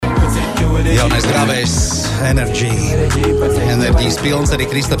Jaunais grāvējs enerģijas pilns arī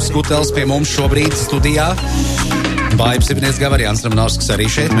Kristaps Skutels pie mums šobrīd studijā. Baiba Sipnieks Gavarians Ramnauskas arī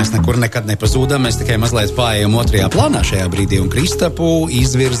šeit. Mēs nekur nekad nepazūdam. Mēs tikai mazliet pārējām otrajā plānā šajā brīdī un Kristapu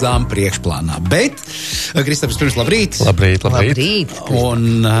izvirzām priekšplānā. Bet, Kristaps, pirms labrīt. Labrīt.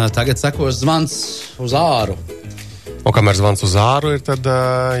 Un tagad sekos zvans uz āru. Un kamēr zvans uz āru ir, tad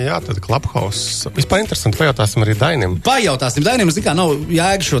Clubhouse. Vispār interesanti, pajautāsim arī Dainim. Pajautāsim Dainim, zin kā, nav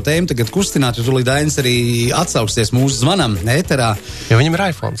jēga šo tēmu tagad kustināt, jo tūlīt Dainis arī atsauksies mūsu zvanam ēterā. Jo viņam ir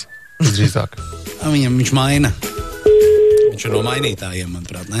iPhones, drīzāk. Viņš maina. Viņš ir no mainītājiem,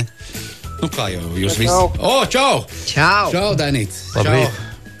 manuprāt, ne? Nu kā jau jūs visi? Čau! Čau, Dainīt! Labrīt!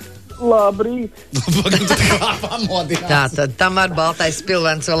 Labrīt! Tā, tad tam ar baltais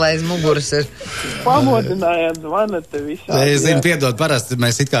pilvens vēl aiz muguras ir. Pamodinājāt, zvanat te visādi. Es zinu, piedod, parasti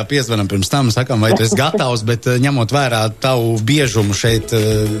mēs it kā piezvanam pirms tam, sakam, vai tu esi gatavs, bet ņemot vērā tavu biežumu šeit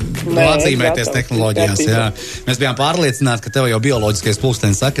atzīmēties tehnoloģijās. Jā. Mēs bijām pārliecināti, ka tev jau bioloģiskais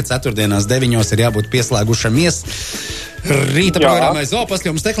pulkstenis saka, ka 4:09 ir jābūt pieslēgušamies. Rīta programmai Zoopasta,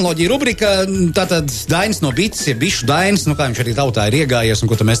 jums tehnoloģija rubrika, tātad Dainis no Bites, ja bišu Dainis, nu kā viņš arī tautā ir iegājies, un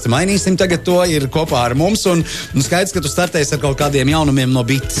ko mēs te mainīsim tagad, to ir kopā ar mums, un skaidrs, ka tu startēsi ar kaut kādiem jaunumiem no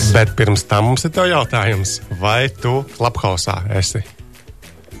Bites. Bet pirms tam mums ir tev jautājums, vai tu Clubhouse'ā esi?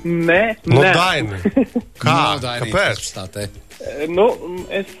 Nē. Daini, kāpēc?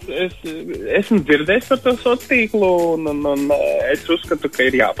 Es esmu dzirdējis par to sociālo tīklu, un es uzskatu, ka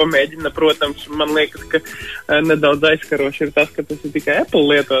ir jāpamēģina. Protams, man liekas, ka nedaudz aizskaroši ir tas, ka tas ir tikai Apple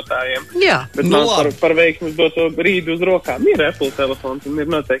lietotājiem. Jā. Bet man par veiksmes doto rīdu uz rokām ir Apple telefons, un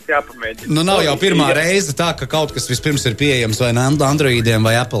ir noteikti jāpamēģina. Nu, nav jau pirmā reize tā, ka kaut kas vispirms ir pieejams vai Androidiem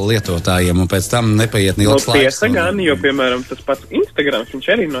vai Apple lietotājiem, un pēc tam nepaiet ilgs laiks. Tiesa gan, jo, piemēram, tas pats Instagrams,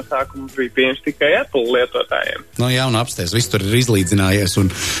 viņš arī no sākuma bija pieejams tikai Apple lietotājiem. Nu, jā, un apsties, viss tur ir izlīdzinājies, un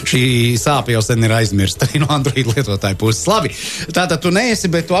šī sāpe jau sen ir aizmirsta arī no Android lietotāju puses. Labi, tātad tu neesi,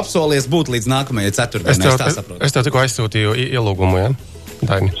 bet tu apsolies būt līdz nākamajai ceturtdienai, es tā saprotu. Es tev tikko aizsūtīju ielūgumu, ja?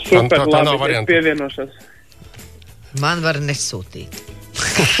 Daini. Super, labi, es pievienošos. Man var nesūtīt.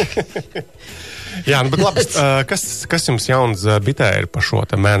 Jā, bet labi, kas jums jauns bitē ir par šo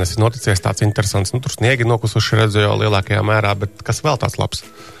te mēnesi noticies tāds interesants? Nu, tur sniegi nokusuši redzu jau lielākajā mērā, bet kas vēl tāds labs?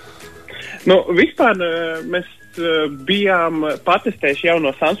 Vispār mēs bijām patestējuši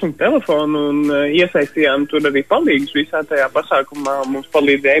jauno Samsung telefonu un iesaistījām tur arī palīgus visā tajā pasākumā. Mums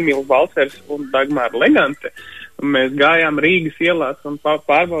palīdzēja Emīls Valcers un Dagmāra Legante. Mēs gājām Rīgas ielās un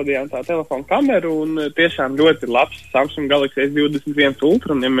pārbaudījām tā telefonu kameru, un tiešām ļoti labs Samsung Galaxy S21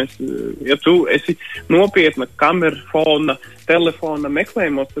 Ultra. Un ja tu esi nopietna kamerfona telefona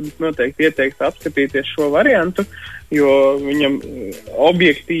meklējumos, tad es noteikti ieteiktu apskatīties šo variantu, jo viņam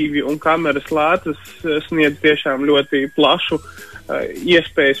objektīvi un kameras lācis sniedz tiešām ļoti plašu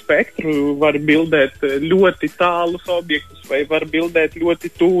iespēju spektru. Var bildēt ļoti tālus objektus vai var bildēt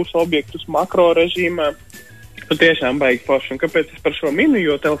ļoti tūvus objektus makro režīmā. Tiešām baigi forši. Un kāpēc es par šo minu,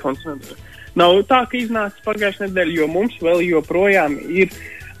 jo telefons nav tā, ka iznācis pagājušajā nedēļā, jo mums vēl joprojām ir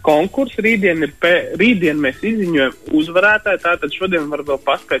konkurss. Rītdien mēs izziņojam uzvarētāju, tātad šodien var vēl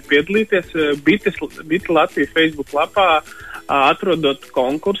paspēt piedalīties. Bita Latvijas Facebook lapā atrodot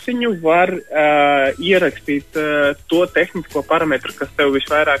konkursiņu, var ierakstīt to tehnisko parametru, kas tev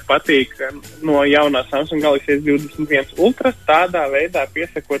visvairāk patīk no jaunā Samsung Galaxy S21 Ultra, tādā veidā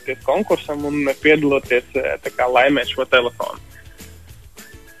piesakoties konkursam un piedaloties laimēt šo telefonu.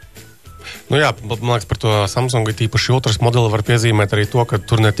 Nu jā, man liekas, par to Samsung tīpaši Ultras modeli var piezīmēt arī to, ka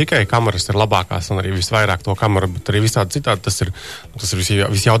tur ne tikai kameras ir labākās un arī visvairāk to kameru, bet arī visādi citādi. Tas ir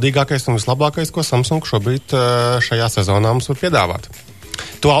visjaudīgākais un vislabākais, ko Samsung šobrīd šajā sezonā mums var piedāvāt.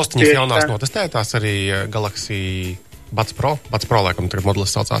 To austiņas jaunās notestētās arī Galaxy Buds Pro, laikam, tagad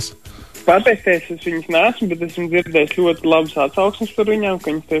modelis saucās. Pateicies, es viņas neesmu, bet esmu dzirdējis ļoti labas atsauksmes par viņām, ka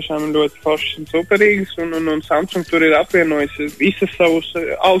viņas tiešām ir ļoti foršas un superīgas, un Samsung tur ir apvienojis visas savus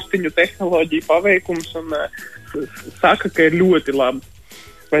austiņu tehnoloģiju paveikumus un saka, ka ir ļoti labi.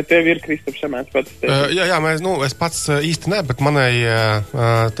 Vai tev ir, Kristaps, šamēns patestēties? Jā, es pats īsti ne, bet manai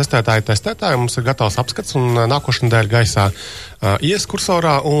testētāji mums ir gatavs apskats, un nākošais nedēļa gaisā ies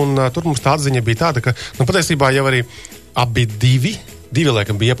kursorā, un tur mums tā atziņa bija tāda, ka, patiesībā jau arī abi divi,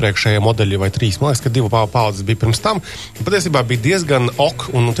 laikam, bija iepriekšējie modeļi vai 3. Man liekas, ka 2 paudzes bija pirms tam. Patiesībā bija diezgan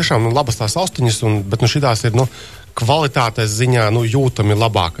un tiešām labas tās austiņas, bet šitās ir kvalitātes ziņā jūtami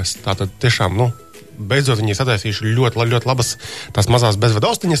labākas. Tātad tiešām, beidzot viņi sataisījuši ļoti, ļoti labas tās mazās bezvadu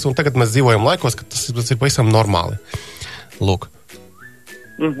austiņas, un tagad mēs dzīvojam laikos, ka tas ir pavisam normāli. Lūk.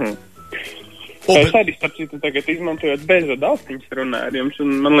 Es arī starpcitu tagad izmantojot bezvadu austiņas runāju ar jums,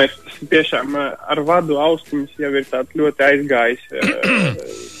 un man liekas, tas tiešām ar vadu austiņas jau ir tāds ļoti aizgājis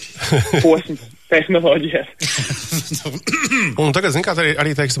posms tehnoloģijās. Un tagad, zin kā,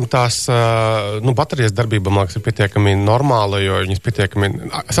 arī teiksim, tās baterijas darbība, man liekas, ir pietiekami normāla, jo viņas pietiekami...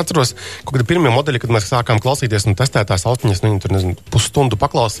 Es atceros, kaut kādi pirmie modeļi, kad mēs sākām klausīties un testēt tās austiņas, viņi tur, nezinu, pusstundu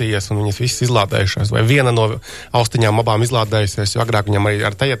paklausījies un viņas visas izlādējušās, vai viena no austiņām abām izlādējusies, jo agrāk viņam arī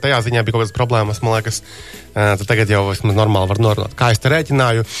ar tajā ziņā bija kaut kādas problēmas, man liekas, tad tagad jau vismaz normāli var norunāt. Kā es te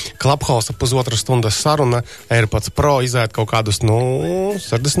rēķināju, Clubhouse pusotras stundas saruna, AirPods Pro izēd kaut kādus,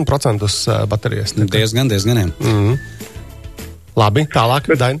 60% baterijas. Diezgan, jā. Labi, tālāk,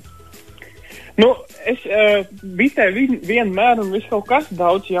 Daina. Es bitē vienmēr un viss kaut kas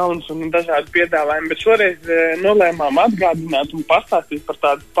daudz jauns un dažādi piedāvājumi, bet šoreiz nolēmām atgādināt un pastāstīt par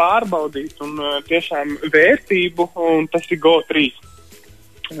tādu pārbaudīt un tiešām vērtību, un tas ir Go3.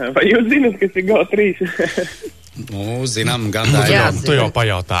 Vai jūs zināt, kas ir Go3? Zinām, gan tā. Tu jau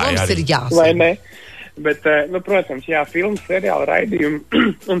pajautāji. Mums ir jāsaka. Vai ne? Bet, protams, filmas, seriāli, raidījumi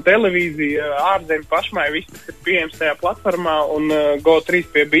un televīzija, ārzemju pašmāja, viss tas ir pieejams tajā platformā, un Go3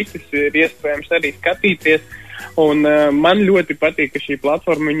 pie bites ir iespējams arī skatīties. Un man ļoti patīk, ka šī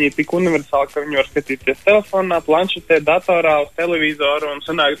platforma viņa ir tik universāla, ka viņi var skatīties telefonā, planšetē, datorā, uz televizoru, un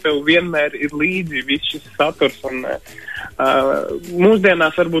sanāk, tev vienmēr ir līdzi viss šis saturs. Un,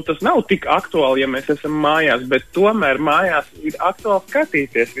 mūsdienās varbūt tas nav tik aktuāli, ja mēs esam mājās, bet tomēr mājās ir aktuāli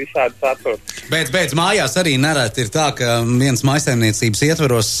skatīties visādi saturu. Bet mājās arī nereti ir tā, ka viens mājsaimniecības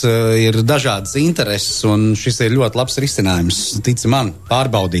ietvaros ir dažādas intereses, un šis ir ļoti labs risinājums, tici man,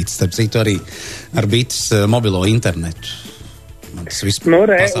 pārbaudīts, starp citu arī ar bites mobilo internetu.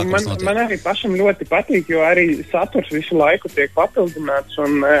 Man arī pašam ļoti patīk, jo arī saturs visu laiku tiek papildināts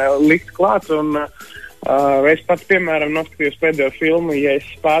un likt klāt, un es pats, piemēram, noskatījos pēdējo filmu, ja es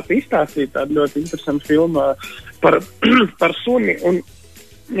spētu izstāstīt tādu ļoti interesantu filmu par suni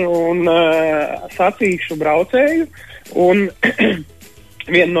un sacīkšu braucēju, un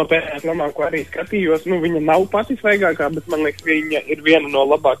viena no pēdējām filmām, ko arī skatījos, viņa nav pati svaigākā, bet man liekas, viņa ir viena no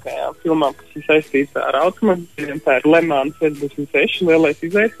labākajām filmām, kas ir saistīta ar automobiļiem. Tā ir Le Mans 66 lielais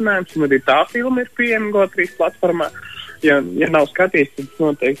izaicinājums, un arī tā filma ir pieejama Go3 platformā. Ja nav skatīts, tad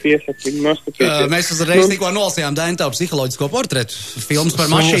noteikti iesaku viņu noskatīties. Mēs uzreiz tikko nolasījām Dainu tavu psiholoģisko portretu. Filmas par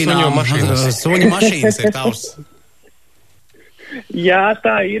mašīnām. Suņu mašīnas ir tavs. Jā,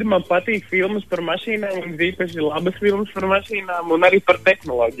 tā ir. Man patīk filmas par mašīnām, un īpaši labas filmas par mašīnām, un arī par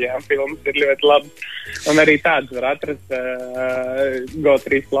tehnoloģijām filmas ir ļoti labas. Un arī tādas var atrast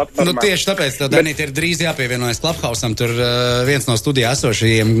Go3 platformā. Tieši tāpēc, Danīt, ir drīz jāpievienojas Clubhouse'am. Tur viens no studijā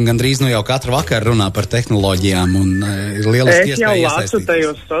esošajiem gandrīz jau katru vakaru runā par tehnoloģijām, un ir lieliski iespēja iesaistīties. Es jau lasu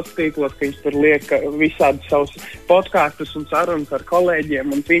tajos sociālos, ka viņš tur liek visādi savus podkastus un sarunas ar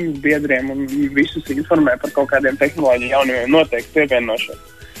kolēģiem un viņu biedriem, un visus informē par kaut kādiem tehnoloģiju jaunumiem. Noteikti pievienošos.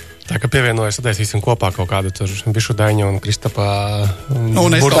 Tā kā pievienojas, taisīsim kopā kaut kādu tur Bišu Daņu un Kristapā.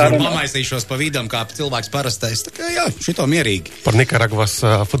 Un es kaut pamaisīšos pa vidam, kā cilvēks parastais. Tā kā jā, šito mierīgi. Par Nikaragvas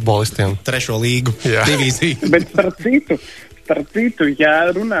futbolistiem. 3. līgu divīziju. Bet starp citu, ja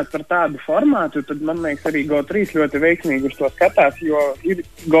runāt par tādu formātu, tad man liekas arī Go3 ļoti veiksmīgi uz to skatās, jo ir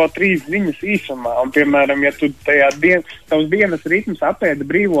Go3 ziņas īsumā. Un, piemēram, ja tu tavs dienas ritms apēda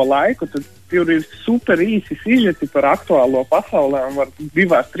brīvo laiku, tad tur ir super īsi sižeti par aktuālo pasaulē un var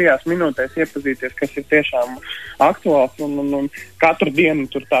 2-3 minūtēs iepazīties, kas ir tiešām aktuāls, un katru dienu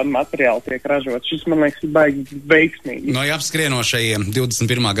tur tādu materiālu tiek ražot. Šis, man liekas, ir baigi veiksmīgi. No apskrienošajiem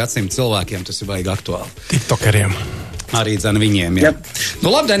 21. gadsimta cilvēkiem tas ir baigi aktuāli. TikTokeriem. Arī dzene viņiem, jā.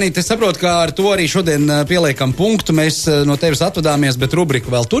 Labi, Danīt, es saprotu, ka ar to arī šodien pieliekam punktu. Mēs no tevis atvadāmies, bet rubriku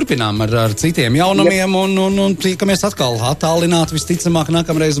vēl turpinām ar citiem jaunumiem un tiekamies atkal attālināt visticamāk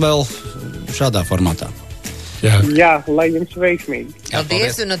nākamreiz vēl šādā formātā. Jā, lai jums veiksmīgi.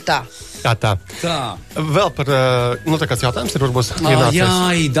 Paldies, un tā. Jā, tā. Vēl par, kāds jautājums ir varbūt ienācies?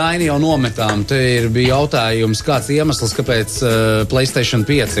 Jā, Daini jau nometām. Te bija jautājums, kāds iemesls, kāpēc PlayStation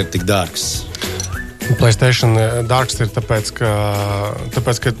 5 ir tik dārgs? PlayStation dārgs ir tāpēc,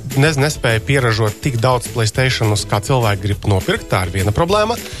 ka nespēja pieražot tik daudz PlayStationus, kā cilvēki grib nopirkt. Tā ir viena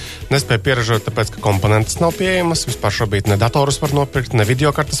problēma. Nespēja pieražot, tāpēc, ka komponentes nav pieejamas. Vispār šobrīd ne datorus var nopirkt, ne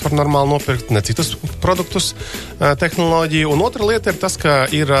videokartes var normāli nopirkt, ne citus produktus, tehnoloģiju. Un otra lieta ir tas, ka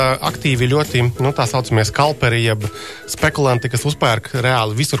ir aktīvi ļoti, tā saucamie skalperi, jeb spekulanti, kas uzpērk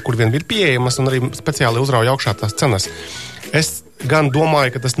reāli visur, kur vien ir pieejamas, un arī speciāli uzrauj augšā tās cenas. Es gan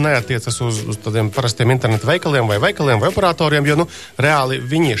domāju, ka tas neatiecas uz tādiem parastiem internetu veikaliem vai operatoriem, jo, reāli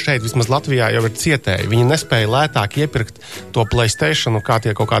viņi šeit, vismaz Latvijā, jau ir cietēji. Viņi nespēja lētāk iepirkt to PlayStation, kā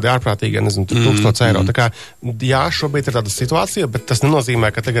tie kaut kādi ārprātīgi, 1000 eiro. Tā kā, jā, šobrīd ir tāda situācija, bet tas nenozīmē,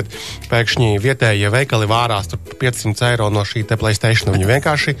 ka tagad pēkšņi vietējie veikali vārās 500 eiro no šī te PlayStation. Viņi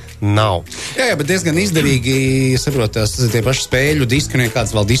vienkārši nav. Jā, bet diezgan izdevīgi, saprotu, tie paši spēļu diski, un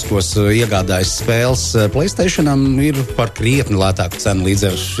kāds vēl diskos iegādājas spēles PlayStationam, ir par krietni lētāku cenu līdz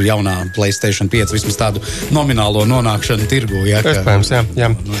ar jaunā PlayStation 5, vismaz tādu nominālo nonākšanu tirgu. Iespējams, jā.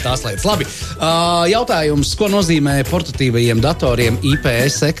 Tās lietas. Labi. Jautājums, ko nozīmē portatīvajiem datoriem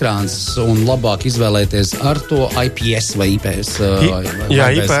IPS ekrāns un labāk izvēlēties ar to IPS vai IPS?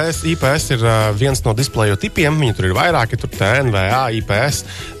 IPS ir viens no displeju tipiem, viņi tur ir vairāki, tur NVA, IPS,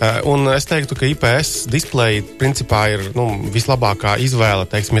 un es teiktu, ka IPS displeji principā ir vislabākā izvēle,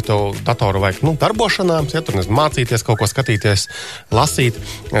 teiksim, ja tev datoru vajag darbošanām, ja tur mācīties, kaut ko skatīties, lasīt.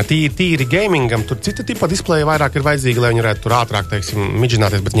 Tīri gamingam, tur cita tipa displeja vairāk ir vajadzīga, lai viņi varētu tur ātrāk, teiksim,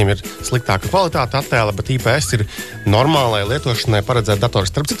 midžināties, bet viņiem ir sliktāka kvalitāte attēla, bet IPS ir normālai lietošanai paredzēt dators.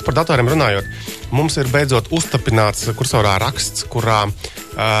 Starp citu, par datoriem runājot, mums ir beidzot uztapināts kursorā raksts, kurā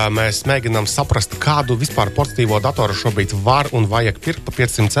mēs mēģinām saprast, kādu vispār portatīvo datoru šobrīd var un vajag pirkt pa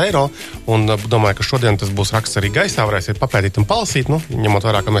 500 eiro, un domāju, ka šodien tas būs raksts arī gaisā, varēsiet papētīt un palasīt, ņemot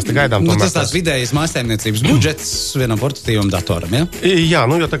vērā, ka mēs te gaidām. Tas tās vidējas mājsaimniecības budžets vienam portatīvam datoram, ja? Jā,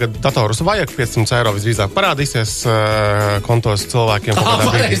 jo tagad datorus vajag 500 eiro visdrīzāk parādīsies kontos cilvēkiem.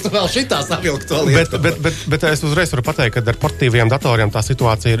 Varēs tu vēl šitā savilkt to lietu. Bet es uzreiz varu pateikt, ka ar portatīviem datoriem tā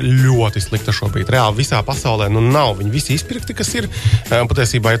situācija ir ļoti slikta šobrīd. Reāli visā pasaulē nav. Viņi visi izpirkti, kas ir.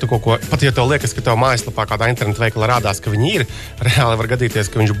 Patiesībā, ja tu kaut ko, pat ja tev liekas, ka tev mājaslapā kādā internetu veikala rādās, ka viņi ir, reāli var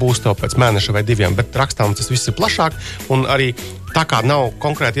gadīties, ka viņš būs tev pēc mēneša vai 2, bet rakstām tas viss ir plašāk, un arī tā kā nav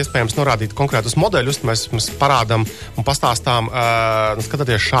konkrēti iespējams norādīt konkrētus modeļus, mēs parādām un pastāstām,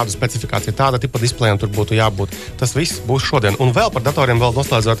 skatoties šādu specifikāciju, tāda tipa displejiem tur būtu jābūt. Tas viss būs šodien. Un vēl par datoriem vēl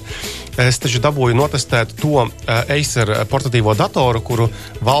noslēdzot, es taču dabūju notestēt to Acer portatīvo datoru, kuru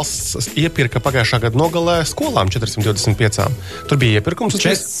valsts iepirka pagājušā gada nogalē skolām 425. Tur bija iepirkums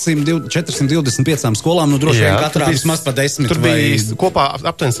 425 skolām, droši vien katrā vismaz pa 10. Tur bija kopā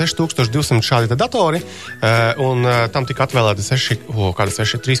aptuveni 6200 šādi datori, un tam tika atvēlēti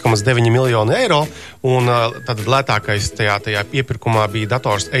 3,9 miljoni eiro, un tad lētākais tajā iepirkumā bija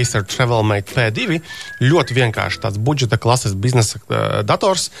dators Acer Travelmate P2, ļoti vienkārši tāds budžeta klases biznesa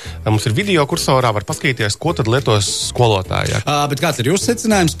dators. Mums ir video kursorā, var paskatīties, ko tad lietos skolotāji. Bet kāds ir jūsu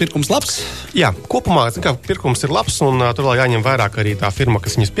secinājums? Pirkums labs? Jā, kopumā pirkums ir labs, un tur vēl jāņem vairāk arī tā firma,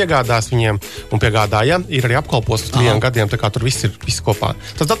 kas viņus piegādās viņiem un piegādāja, ir arī apkalpos uz 3 gadiem, tā kā tur viss ir kopā.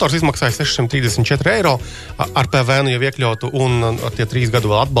 Tas dators izmaksāja 634 eiro, ar PVN jau iekļautu, un tie 3 gadu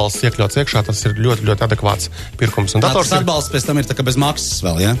vēl atbalsts iekļauts iekšā, tas ir ļoti, ļoti adekvāts pirkums. Un tas atbalsts pēc tam ir tā kā bez maksas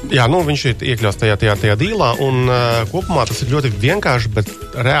vēl, ja? Jā, viņš ir iekļauts tajā dīlā, un kopumā tas ir ļoti vienkārši, bet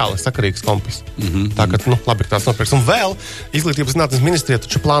reāli sakarīgs kompis. Tā kā, labi, ka tās nopirks. Un vēl Izglītības zinātnes ministrija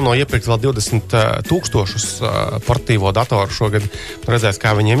taču plāno iepirkt vēl 20,000 portatīvo datoru šogad. Redzēs,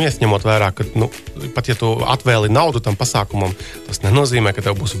 kā viņiem ņemot vērā, ka, pat ja tu atvēli naudu tam pasākumam, tas nenozīmē, ka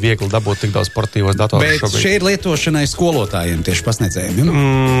tev būs viegli dabūt tik daudz portatīvos datorus šobrīd. Bet šie ir lietošanai skolotājiem, tieši pasniedzējiem.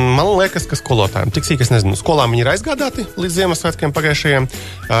 Man liekas, ka skolotājiem. Tik sīk es nezinu. Skolām viņi ir aizgādāti līdz Ziemassvētkiem pagājušajiem.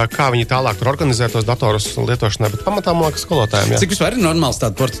 Kā viņi tālāk tur organizē tos datorus lietošanai, bet pamatā man liekas skolotājiem. Jā. Cik vispār ir normāls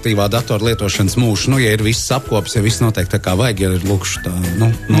tāda portatīvā datora lietošanas mūžs? Ja ir viss apkops, ja viss noteikti tā kā vajag, ja ir lukšu tā,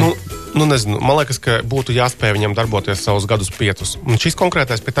 nezinu. Man liekas, ka būtu jāspēj viņam darboties savus gadus 5. Un šis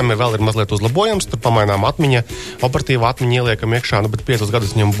konkrētais pie tam vēl ir mazliet uzlabojams. Tur pamainām atmiņa, operatīvā atmiņa ieliekam iekšā, bet 5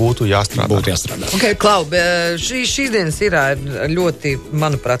 gadus viņam būtu jāstrādā. Okay, Klau, šīs dienas ir ļoti,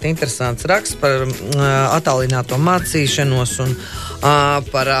 manuprāt, interesants raksts par attālināto mācīšanos un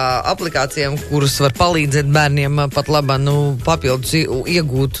par aplikācijām, kuras var palīdzēt bērniem pat labā, papildus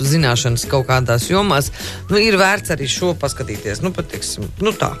iegūt zināšanas kaut kādās jomās. Ir vērts arī šo paskatīties. Patiksim,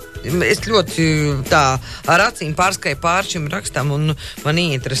 tā. Es ļoti tā ar acīm pārskrēju pār šim rakstam, un man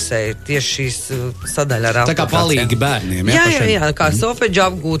ieinteresēja tieši šīs sadaļa ar aplikācijām. Tā kā palīgi bērniem, jā, kā solfeģu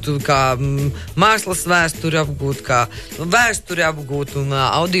apgūt, kā mākslas vēsturi apgūt, kā vēsturi apgūt un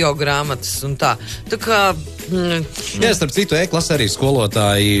audio grāmatas un tā. Tā kā Jā, starp citu, e-klasē arī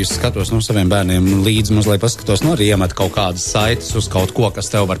skolotāji skatos saviem bērniem līdzi mazliet paskatos, arī iemet kaut kādas saites uz kaut ko,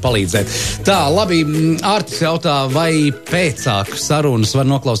 kas tev var palīdzēt. Tā, labi, Ārtis jautā, vai pēcāk sarunas var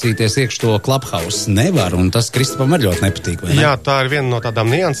noklausīties iekš to Clubhouse? Nevar, un tas Kristupam arī ļoti nepatīk, vai ne? Jā, tā ir viena no tādām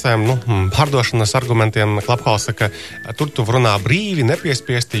niansēm, pārdošanas argumentiem Clubhouse, ka tur tu runā brīvi,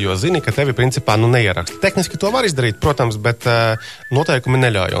 nepiespiesti, jo zini, ka tevi principā neieraksta. Tehniski to var izdarīt, protams, bet noteikumi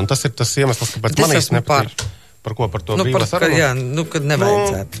neļauj, un tas ir tas iemesls, kāpēc man īsti nepatīk. Par ko? Par to brīvā sarunu? Jā, kad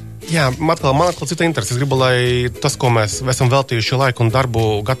nevajadzētu. Jā, man atkal cita interese. Es gribu, lai tas, ko mēs esam veltījuši laiku un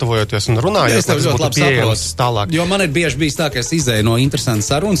darbu gatavojoties un runājot, tas būtu pieejams tālāk. Jo man ir bieži bijis tā, ka es izēju no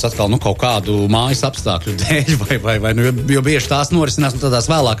interesantas sarunas atkal kaut kādu mājas apstākļu dēļ, vai jo bieži tās norisinās tādās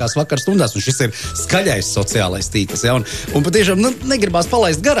vēlākās vakar stundās, un šis ir skaļais sociālais tīkls. Ja, un patiešām negribās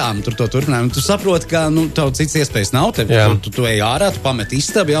palaist garām to turpinājumu. Tu saproti, ka tev cits iespējas nav, tu ej ārā, tu pamet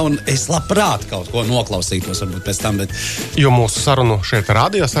istabu, ja, un es labprāt kaut ko noklausītos varbūt pēc tam. Bet... Jo mūsu sarunu šeit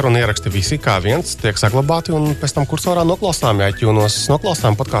radio sarunu ieraksti visi kā viens tiek saglabāti un pēc tam kursorā noklausām, iTunes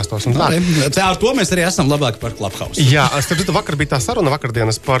noklausām podkastos un tā. Ar to mēs arī esam labāki par Clubhouse. Jā, vakar bija tā saruna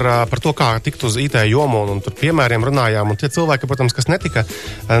vakardienas par to, kā tikt uz IT jomu un tur piemēriem runājām. Un tie cilvēki, protams, kas netika,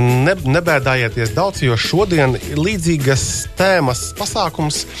 nebēdājieties daudz, jo šodien līdzīgas tēmas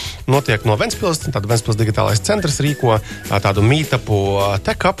pasākums notiek no Ventspils. Tāda Ventspils digitālais centrs rīko tādu meetupu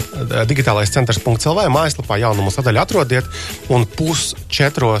TechUp, digitālais centrs.lv, mājaslapā jaunumu sadaļu atrodiet, un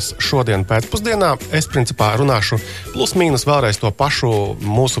 3:30 šodien pēcpusdienā es principā runāšu plus mīnus vēlreiz to pašu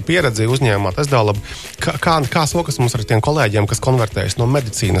mūsu pieredzi uzņēmumā Tesdalabu, kā sokas mums ar tiem kolēģiem, kas konvertējas no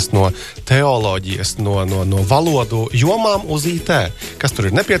medicīnas, no teoloģijas, no valodu jomām uz IT. Kas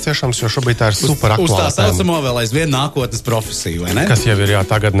tur ir nepieciešams, jo šobrīd tā ir super aktuāla tēma. Uz tā saucamo vēl aizvien nākotnes profesiju, vai ne? Kas jau ir,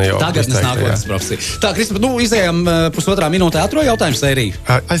 tagadne jau. Tagadnes nākotnes profesija. Tā, Kristap, izējām pusotrā minūtē atro jautājumu sēriju.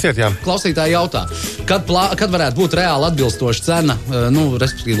 Aiziet, jā. Klausītāji jautā, kad varētu būt reāli atbilstoša cena,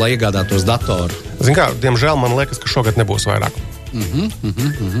 respektīvi, lai iegādātos datoru? Zin kā, diemžēl man liekas, ka šogad nebūs vairāk.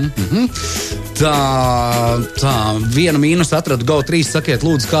 Tā, vienu mīnus atradu GO3, sakiet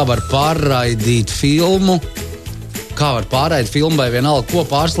lūdzu, kā var pārraidīt filmu, vai vienalga, ko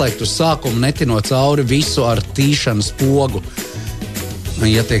pārslēgt uz sākumu, netinot cauri visu ar tīšanas pogu.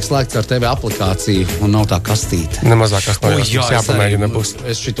 Ja tiek slēgts ar tevi aplikāciju un nav tā kastīte. Nemazākās nojās, mums jāpamēģina nebūs.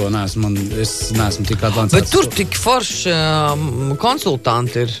 Es šito neesmu tik advancēts. Bet tur tik forši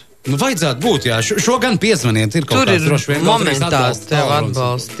konsultanti ir. Vajadzētu būt, jā. Šo gan piezvaniet. Ir kaut kāds droši vien. Tur ir momentāli tev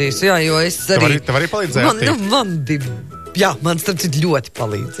atbalstīs. Jā, jo es arī... Tev arī palīdzēja? Man starp citu ļoti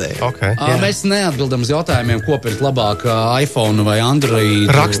palīdzēja. Okay, mēs neatbildam uz jautājumiem, ko pirkt labāk iPhone vai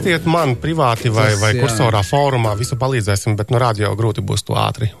Android. Rakstiet man privāti vai kursorā fórumā, visu palīdzēsim, bet radio grūti būs to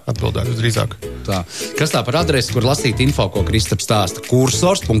ātri atbildēt visdrīzāk. Tā. Kas tā par adresi, kur lasīt info, ko Kristap stāsta?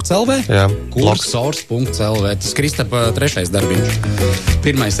 Kursors.lv? Jā. Kursors.lv. Tas Kristap trešais darbiņš.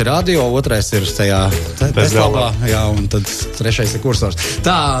 Pirmais ir radio, otrais ir tajā Teslā, jā, un tad trešais ir kursors.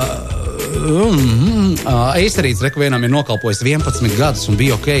 Tā... Eiserīts vienam ir nokalpojis 11 gadus un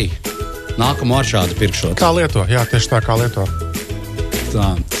bija ok. Nākamo ar šādu pirkšot. Kā lieto? Jā, tieši tā kā lieto.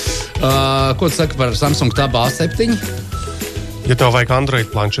 Tā. Ko tu saki par Samsung Tab A7? Ja tev vajag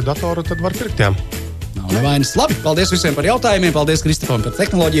Android planšetdatoru, tad var pirkt, jā. Nav nevainas. Labi, paldies visiem par jautājumiem. Paldies Kristapam par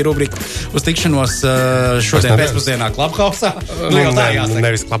tehnoloģiju rubriku. Uz tikšanos šodien pēcpusdienā Clubhouse'ā.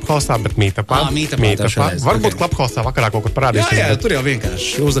 Nevis Clubhouse'ā, bet Meetupā. Varbūt Clubhouse'ā vakarā kaut kur parādīsies. Jā, tur jau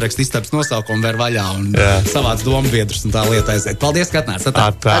vienkārši uzrakst istabas nosaukumu, ver vaļā un savāc domu biedrus un tā lieta aiziet. Paldies, ka atnācat.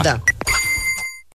 Tā.